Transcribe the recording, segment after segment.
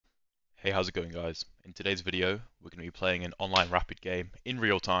Hey, how's it going, guys? In today's video, we're going to be playing an online rapid game in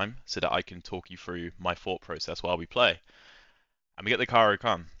real time so that I can talk you through my thought process while we play. And we get the Caro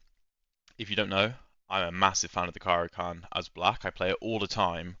Kann. If you don't know, I'm a massive fan of the Caro Kann as black. I play it all the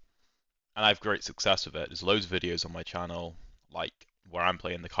time, and I have great success with it. There's loads of videos on my channel, like where I'm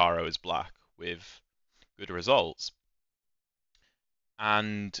playing the Caro as black with good results.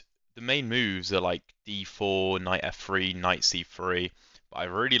 And the main moves are like d4, knight f3, knight c3. But I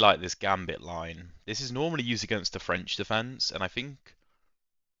really like this gambit line. This is normally used against the French defense, and I think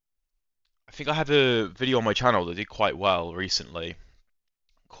I have a video on my channel that did quite well recently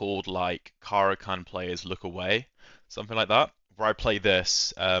called like Caro Kann players look away, something like that. Where I played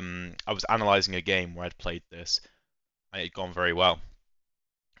this, I was analyzing a game where I'd played this, and it had gone very well.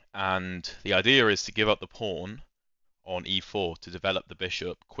 And the idea is to give up the pawn on e4 to develop the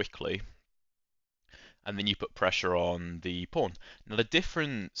bishop quickly, and then you put pressure on the pawn. Now the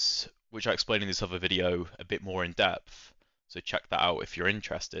difference, which I explained in this other video a bit more in depth, so check that out if you're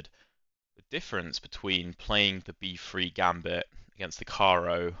interested. The difference between playing the b3 gambit against the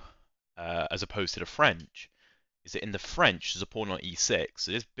Caro as opposed to the French is that in the French there's a pawn on e6,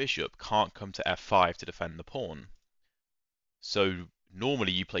 so this bishop can't come to f5 to defend the pawn. So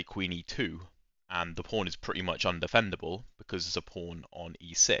normally you play queen e2, and the pawn is pretty much undefendable because there's a pawn on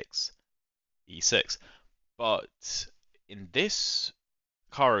e6. But in this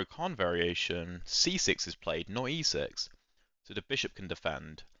Caro Kann variation, c6 is played, not e6, so the bishop can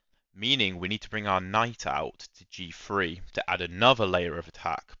defend, meaning we need to bring our knight out to g3 to add another layer of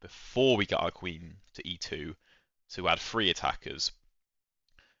attack before we get our queen to e2 to add three attackers.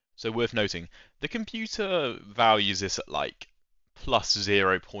 So worth noting, the computer values this at like plus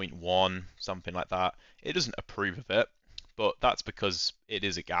 0.1, something like that. It doesn't approve of it, but that's because it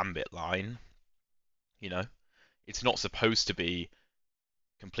is a gambit line. You know, it's not supposed to be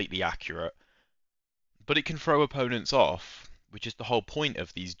completely accurate, but it can throw opponents off, which is the whole point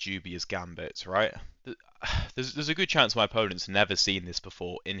of these dubious gambits, right? There's a good chance my opponent's never seen this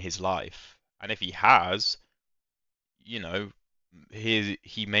before in his life, and if he has, you know, he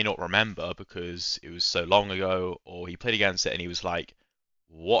may not remember because it was so long ago, or he played against it and he was like,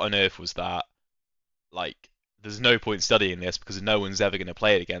 "What on earth was that?" Like, there's no point studying this because no one's ever going to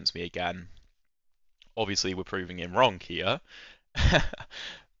play it against me again. Obviously, we're proving him wrong here.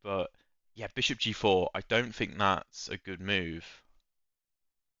 But yeah, bishop g4, I don't think that's a good move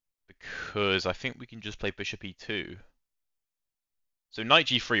because I think we can just play bishop e2. So knight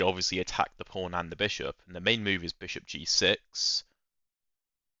g3 obviously attacked the pawn and the bishop, and the main move is bishop g6.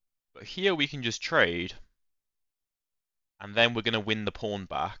 But here we can just trade, and then we're going to win the pawn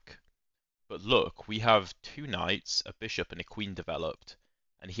back. But look, we have two knights, a bishop, and a queen developed,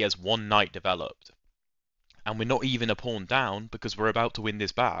 and he has one knight developed. And we're not even a pawn down because we're about to win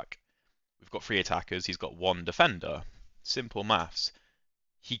this back. We've got three attackers, he's got one defender. Simple maths.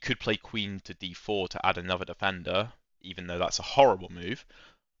 He could play queen to d4 to add another defender, even though that's a horrible move,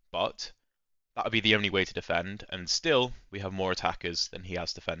 but that would be the only way to defend, and still we have more attackers than he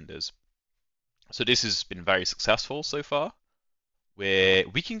has defenders. So this has been very successful so far, where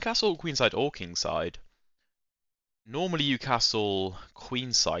we can castle queenside or kingside. Normally you castle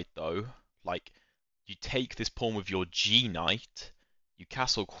queenside though, like you take this pawn with your g knight, you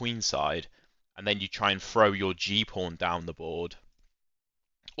castle queenside, and then you try and throw your g pawn down the board,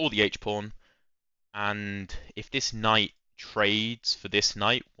 or the h pawn, and if this knight trades for this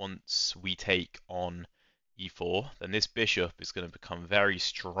knight once we take on e4, then this bishop is going to become very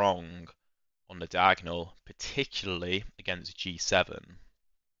strong on the diagonal, particularly against g7.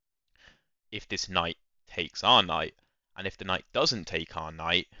 If this knight takes our knight, and if the knight doesn't take our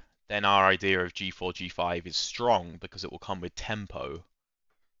knight, then our idea of g4, g5 is strong because it will come with tempo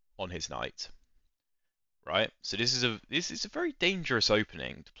on his knight. Right? So this is a very dangerous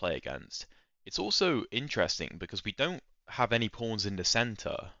opening to play against. It's also interesting because we don't have any pawns in the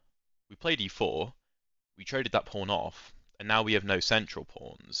center. We played e4, we traded that pawn off, and now we have no central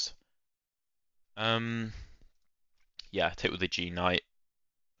pawns. Yeah, take with the g knight.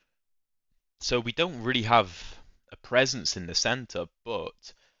 So we don't really have a presence in the center,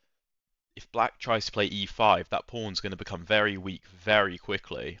 but if black tries to play e5, that pawn's going to become very weak very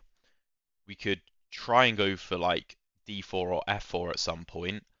quickly. We could try and go for like d4 or f4 at some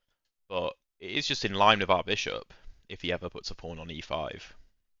point, but it is just in line with our bishop if he ever puts a pawn on e5.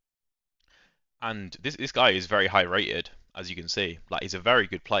 And this guy is very high rated, as you can see. Like, he's a very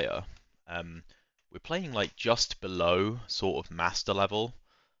good player. We're playing like just below sort of master level.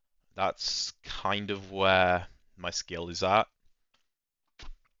 That's kind of where my skill is at.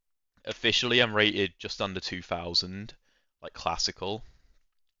 Officially, I'm rated just under 2000, like classical.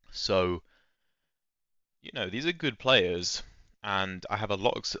 So, these are good players, and I have a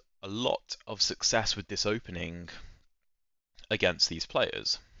lot of success with this opening against these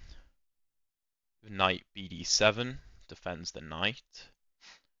players. Knight bd7 defends the knight.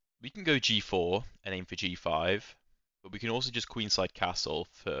 We can go g4 and aim for g5, but we can also just queenside castle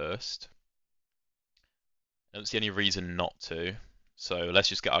first. I don't see any reason not to, so let's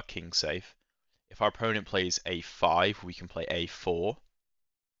just get our king safe. If our opponent plays a5, we can play a4.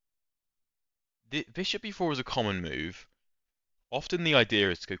 The bishop e4 is a common move. Often the idea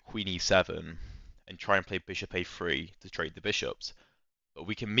is to go queen e7 and try and play bishop a3 to trade the bishops. But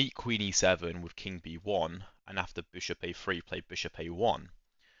we can meet queen e7 with king b1, and after bishop a3 play bishop a1.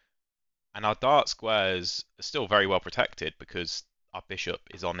 And our dart squares are still very well protected because our bishop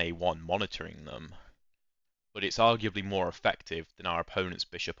is on a1 monitoring them. But it's arguably more effective than our opponent's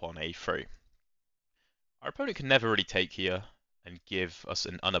bishop on a3. Our opponent can never really take here and give us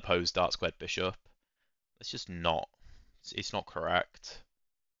an unopposed dart squared bishop. That's just not. It's not correct.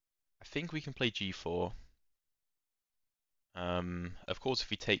 I think we can play g4. Of course, if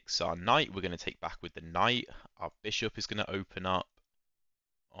he takes our knight, we're going to take back with the knight. Our bishop is going to open up.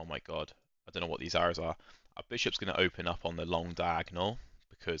 Oh my god. I don't know what these arrows are. Our bishop's going to open up on the long diagonal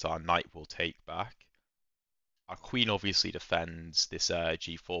because our knight will take back. Our queen obviously defends this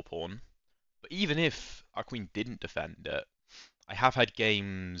g4 pawn. But even if our queen didn't defend it, I have had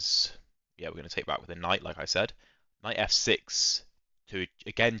games... Yeah, we're going to take back with the knight, like I said. Knight f6 to,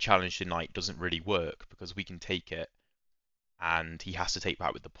 again, challenge the knight doesn't really work because we can take it. And he has to take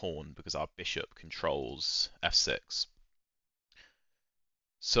back with the pawn because our bishop controls f6.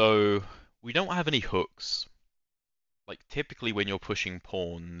 So we don't have any hooks. Like typically when you're pushing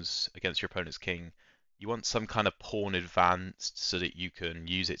pawns against your opponent's king, you want some kind of pawn advanced so that you can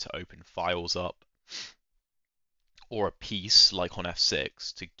use it to open files up. Or a piece like on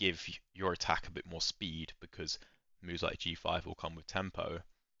f6 to give your attack a bit more speed because moves like g5 will come with tempo.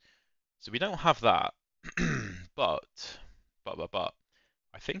 So we don't have that. but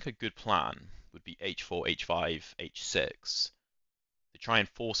I think a good plan would be h4, h5, h6 to try and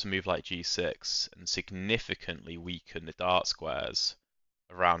force a move like g6 and significantly weaken the dart squares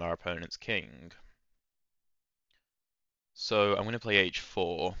around our opponent's king. So I'm going to play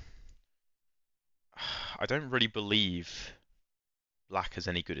h4. I don't really believe black has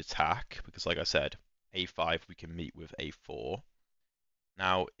any good attack because, like I said, a5 we can meet with a4.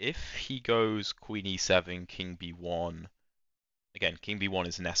 Now, if he goes queen e7, king b1, again, king b1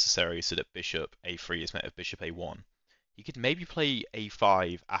 is necessary so that bishop a3 is met with bishop a1. He could maybe play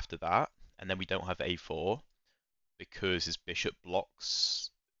a5 after that, and then we don't have a4 because his bishop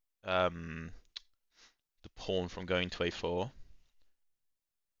blocks the pawn from going to a4.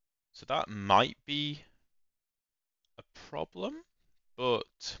 So that might be a problem,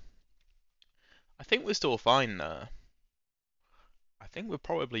 but I think we're still fine there. I think we're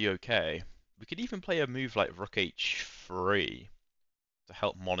probably okay. We could even play a move like rook h3 to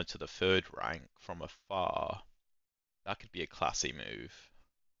help monitor the third rank from afar. That could be a classy move.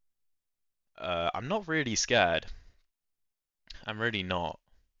 I'm not really scared. I'm really not.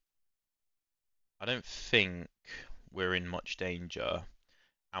 I don't think we're in much danger.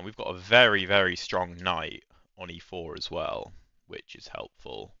 And we've got a very, very strong knight on e4 as well, which is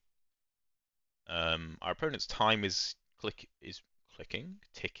helpful. Our opponent's time is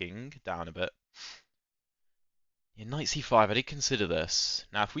ticking down a bit. Yeah, knight c5, I did consider this.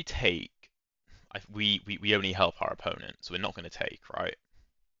 Now, if we take, we only help our opponent, so we're not going to take, right?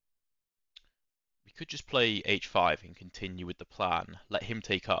 We could just play h5 and continue with the plan, let him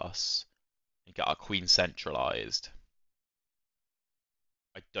take us, and get our queen centralized.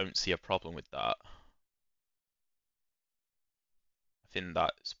 I don't see a problem with that. I think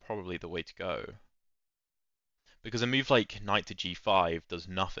that's probably the way to go. Because a move like knight to g5 does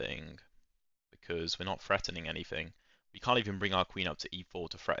nothing, because we're not threatening anything. We can't even bring our queen up to e4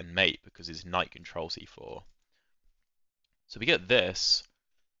 to threaten mate because his knight controls e4. So we get this.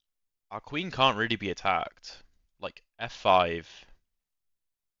 Our queen can't really be attacked. Like f5,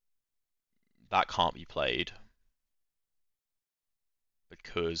 that can't be played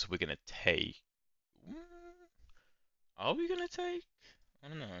because we're going to take. Are we going to take? I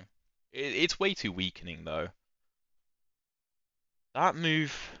don't know. It's way too weakening though. That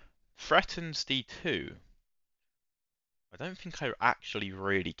move threatens d2. I don't think I actually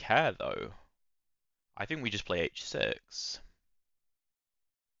really care though. I think we just play h6.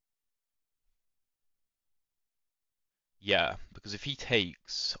 Yeah, because if he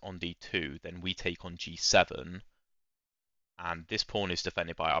takes on d2, then we take on g7, and this pawn is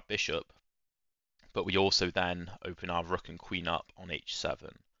defended by our bishop, but we also then open our rook and queen up on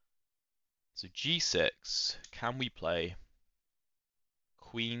h7. So g6, can we play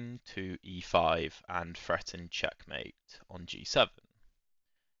queen to e5 and threaten checkmate on g7?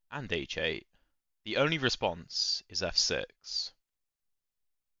 And h8. The only response is f6.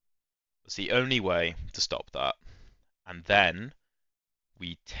 That's the only way to stop that. And then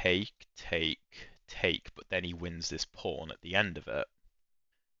we take, but then he wins this pawn at the end of it.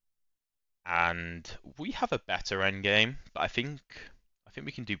 And we have a better endgame, but I think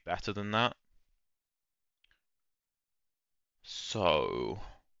we can do better than that. So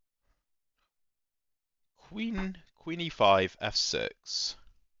queen e5, f6.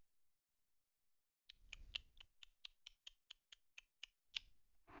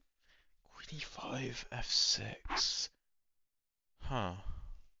 Queen e5, f6. Huh.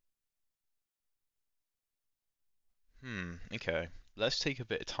 Okay. Let's take a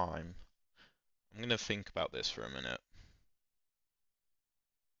bit of time. I'm going to think about this for a minute.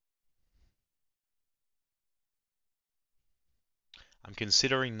 I'm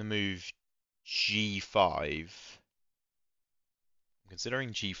considering the move g5. I'm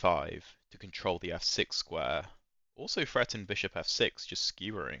considering g5 to control the f6 square. Also threaten bishop f6, just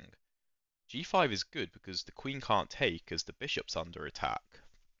skewering. g5 is good because the queen can't take as the bishop's under attack.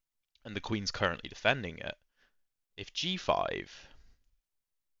 And the queen's currently defending it. If g5,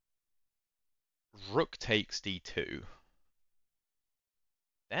 rook takes d2,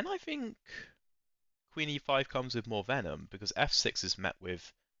 then I think queen e5 comes with more venom because f6 is met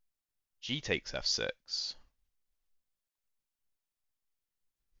with g takes f6.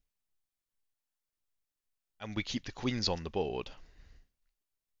 And we keep the queens on the board.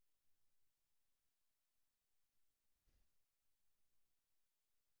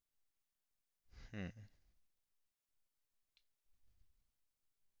 Hmm.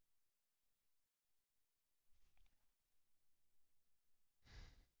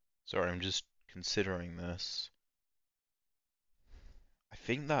 Sorry, I'm just considering this. I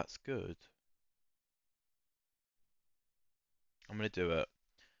think that's good. I'm going to do it.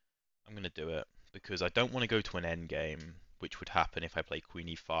 I'm going to do it because I don't want to go to an endgame, which would happen if I play queen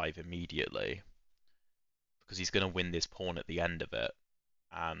e5 immediately. Because he's going to win this pawn at the end of it.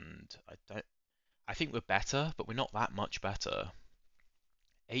 And I think we're better, but we're not that much better.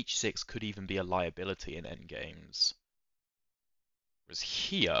 h6 could even be a liability in endgames. Whereas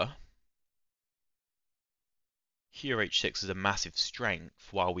here h6 is a massive strength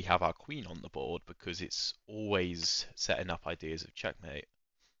while we have our queen on the board because it's always setting up ideas of checkmate.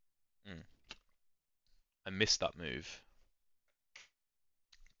 I missed that move.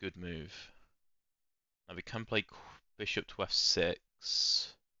 Good move. Now we can play bishop to f6.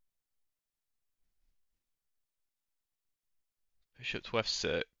 Bishop to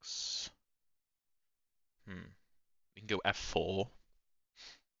f6. We can go f4.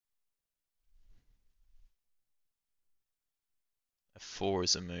 f4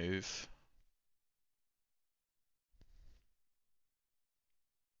 is a move.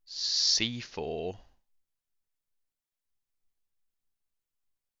 c4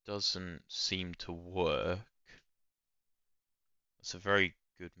 doesn't seem to work. That's a very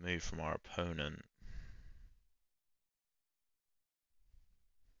good move from our opponent.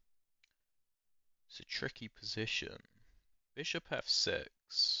 It's a tricky position. Bishop f6.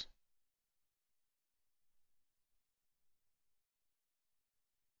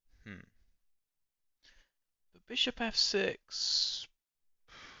 But bishop f6,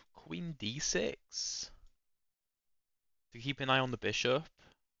 queen d6 to keep an eye on the bishop.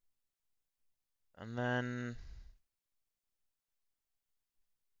 And then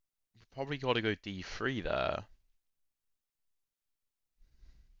we've probably got to go d3 there.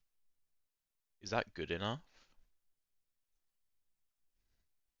 Is that good enough?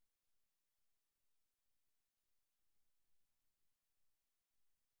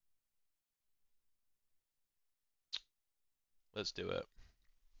 Let's do it.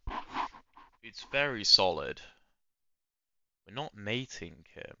 It's very solid. We're not mating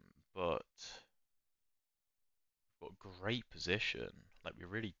him, but we've got great position. Like, we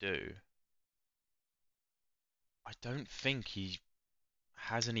really do. I don't think he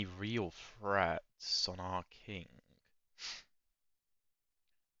has any real threats on our king.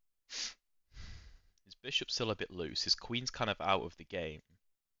 His bishop's still a bit loose. His queen's kind of out of the game.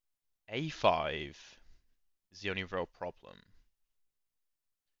 a5 is the only real problem.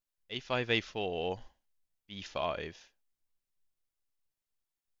 a5, a4, b5.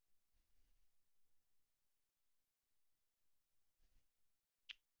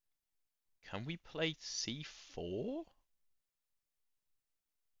 Can we play c4?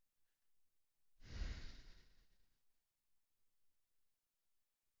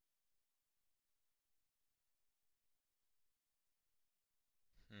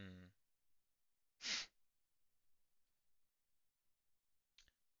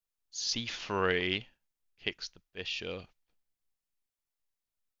 c3 kicks the bishop.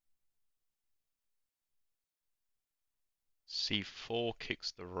 c4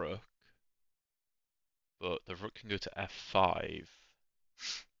 kicks the rook, but the rook can go to f5.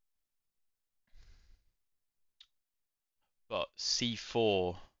 But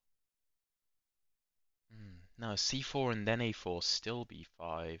c4. No, c4 and then a4 still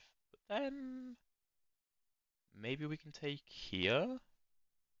b5. But then maybe we can take here.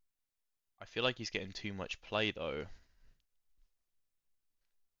 I feel like he's getting too much play though.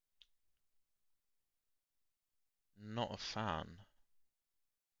 Not a fan.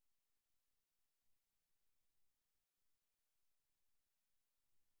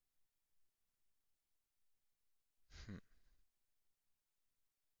 Hmm.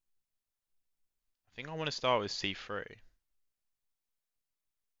 I think I want to start with c3.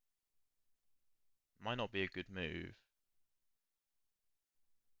 Might not be a good move.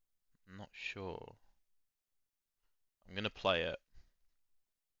 I'm not sure. I'm gonna play it.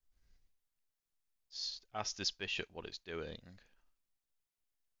 Ask this bishop what it's doing.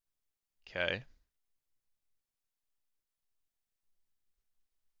 Okay.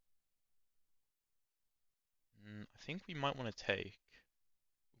 I think we might want to take.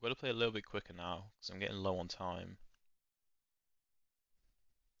 We've got to play a little bit quicker now, because I'm getting low on time.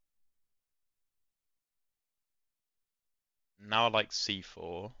 Now I like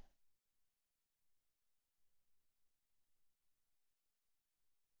c4.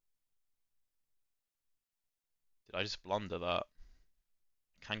 Did I just blunder that?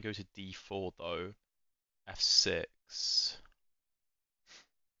 Can go to d4 though. f6.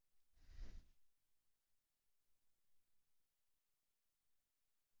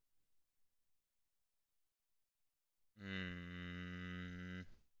 Hmm.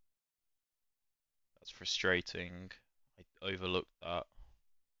 That's frustrating. I overlooked that.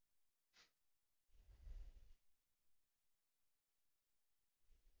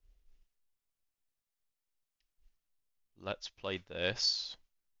 Let's play this.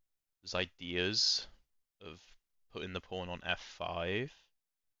 There's ideas of putting the pawn on f5.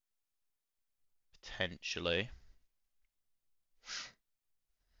 Potentially.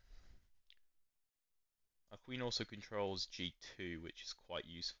 Our queen also controls g2, which is quite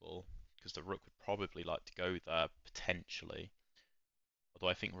useful, because the rook would probably like to go there, potentially.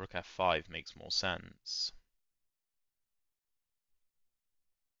 Although I think rook f5 makes more sense.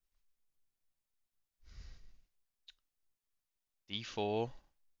 d4,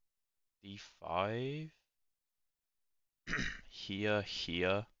 d5,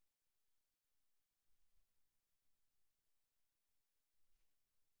 here.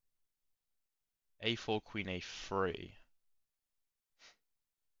 a4, queen a3.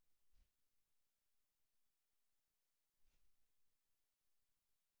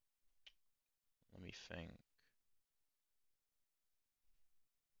 Let me think.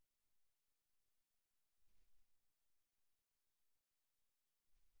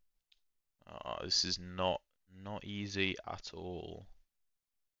 This is not easy at all.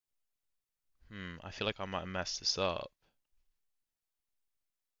 I feel like I might have messed this up.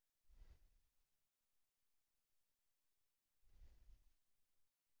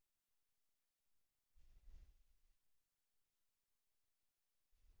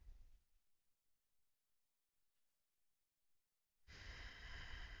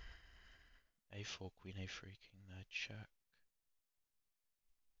 a4, queen a3, king there, check.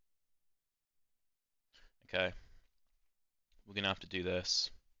 Okay, we're gonna have to do this.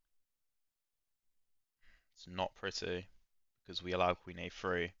 It's not pretty, because we allow queen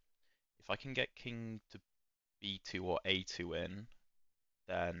a3. If I can get king to b2 or a2 in,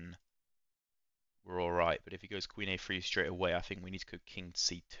 then we're alright. But if he goes queen a3 straight away, I think we need to go king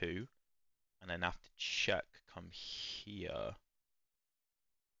c2, and then after check, come here.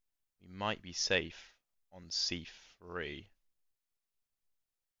 We might be safe on c3.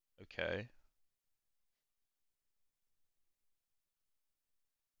 Okay.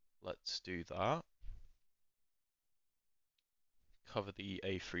 Let's do that. Cover the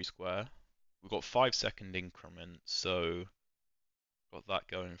a3 square. We've got 5-second increments, so got that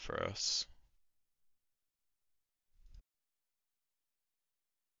going for us.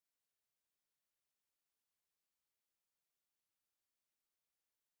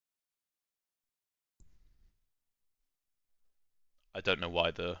 I don't know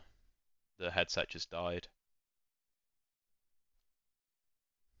why the headset just died.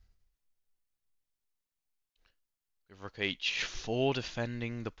 With rook h4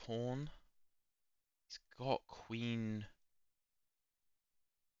 defending the pawn. He's got queen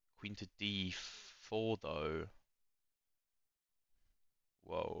to d4 though.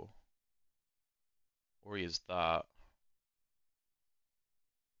 Whoa. Or he is that.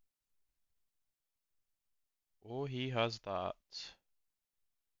 Or he has that.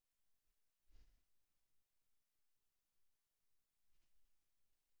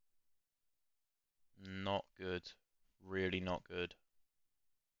 Not good. Really not good.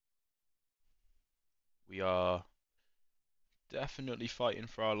 We are definitely fighting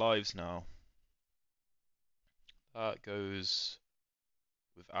for our lives now. That goes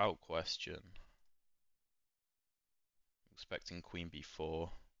without question. Expecting queen b4.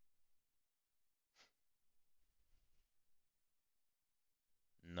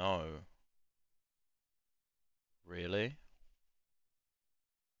 No. Really?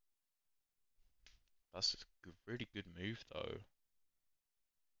 That's a good, really good move though.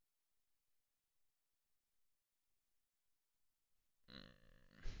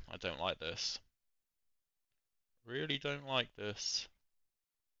 I don't like this. Really don't like this.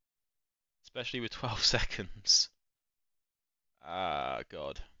 Especially with 12 seconds. Ah,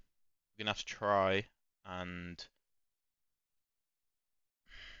 God. We're gonna have to try and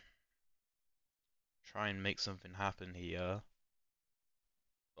make something happen here.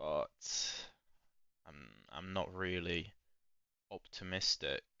 But I'm not really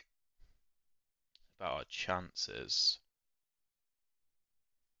optimistic about our chances.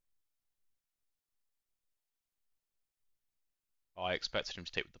 I expected him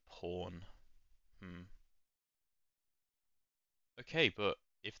to take with the pawn. Hmm. Okay, but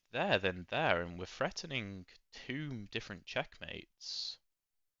if there, then there, and we're threatening two different checkmates.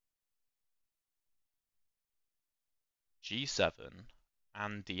 G7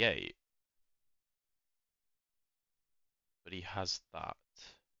 and D8. But he has that.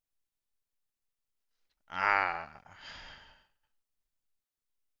 Ah.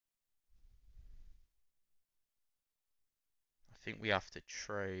 I think we have to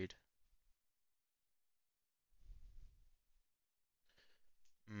trade.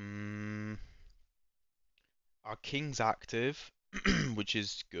 Mm, our king's active, which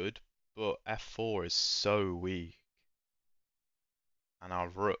is good, but f4 is so weak. And our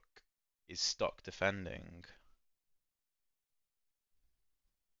rook is stuck defending.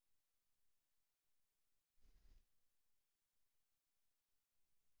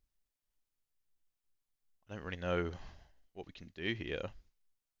 I don't really know what we can do here.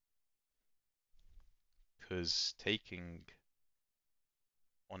 Because taking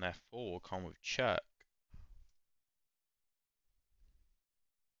on f4 come with check.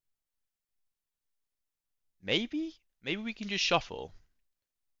 Maybe? Maybe we can just shuffle.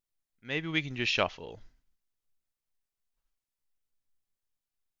 Maybe we can just shuffle.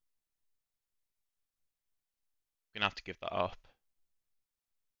 We're gonna have to give that up.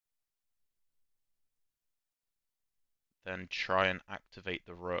 Then try and activate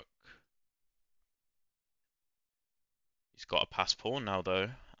the rook. He's got a pass pawn now though,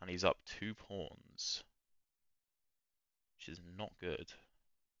 and he's up 2 pawns. Which is not good.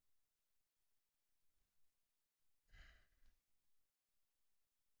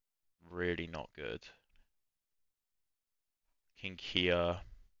 Really not good. King here.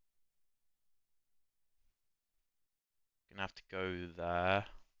 Gonna have to go there.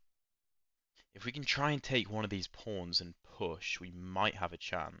 If we can try and take one of these pawns and push, we might have a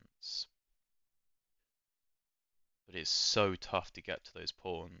chance. But it's so tough to get to those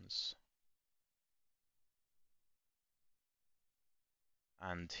pawns.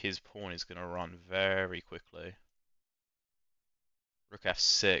 And his pawn is going to run very quickly. Rook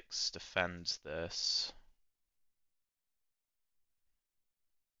f6 defends this.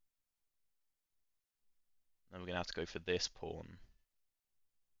 Then we're going to have to go for this pawn.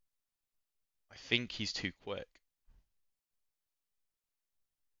 I think he's too quick.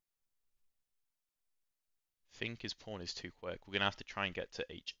 I think his pawn is too quick. We're going to have to try and get to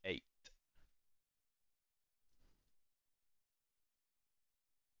h8.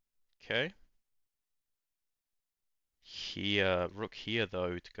 Okay. Here, rook here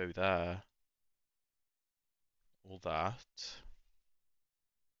though to go there. All that.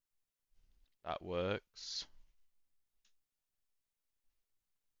 That works.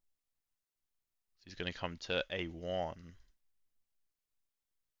 So he's going to come to a1.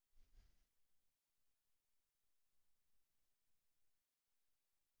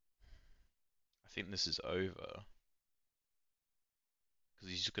 I think this is over. Because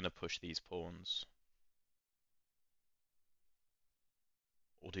he's just going to push these pawns.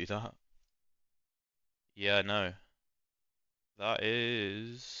 Or do that. Yeah, no. That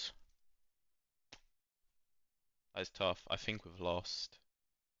is... That's tough. I think we've lost.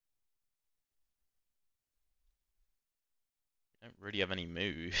 We don't really have any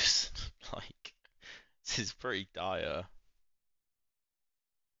moves. Like, This is pretty dire.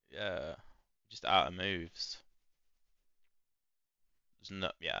 Yeah, just out of moves. There's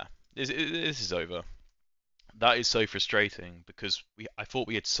no, yeah, this is over. That is so frustrating because I thought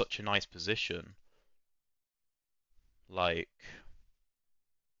we had such a nice position. Like,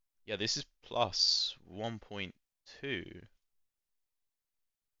 yeah, this is plus 1.2. I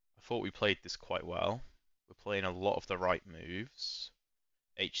thought we played this quite well. We're playing a lot of the right moves.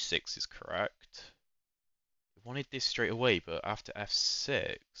 H6 is correct. We wanted this straight away, but after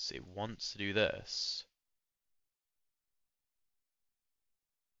F6, it wants to do this.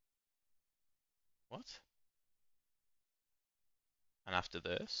 What? And after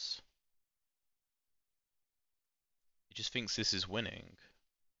this, it just thinks this is winning.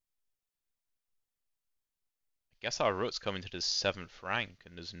 I guess our rook's coming to the 7th rank,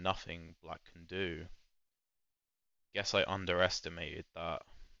 and there's nothing black can do. Guess I underestimated that.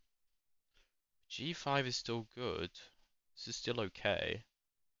 G5 is still good. This is still okay.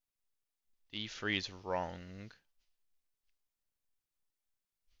 D3 is wrong.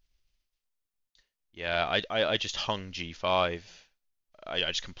 Yeah, I just hung G5. I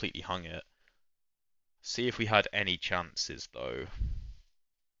just completely hung it. See if we had any chances though.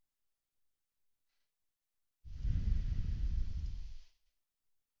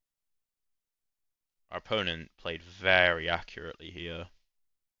 Our opponent played very accurately here.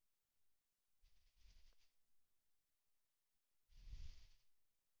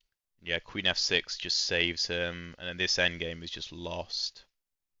 Yeah, Queen F6 just saves him, and then this endgame is just lost.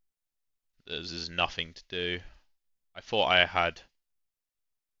 There's nothing to do. I thought I had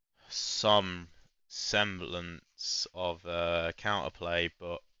some semblance of counterplay,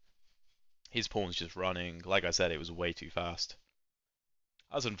 but his pawn's just running. Like I said, it was way too fast.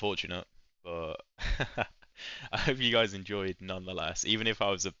 That's unfortunate, but I hope you guys enjoyed nonetheless. Even if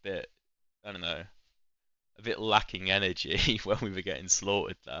I was a bit, I don't know, a bit lacking energy when we were getting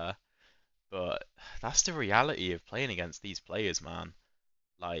slaughtered there. But that's the reality of playing against these players, man.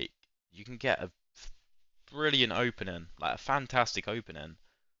 Like, you can get a brilliant opening, like a fantastic opening,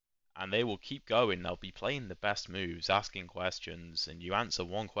 and they will keep going. They'll be playing the best moves, asking questions, and you answer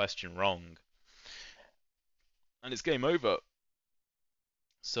one question wrong, and it's game over.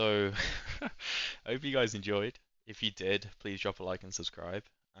 So, I hope you guys enjoyed. If you did, please drop a like and subscribe,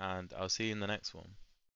 and I'll see you in the next one.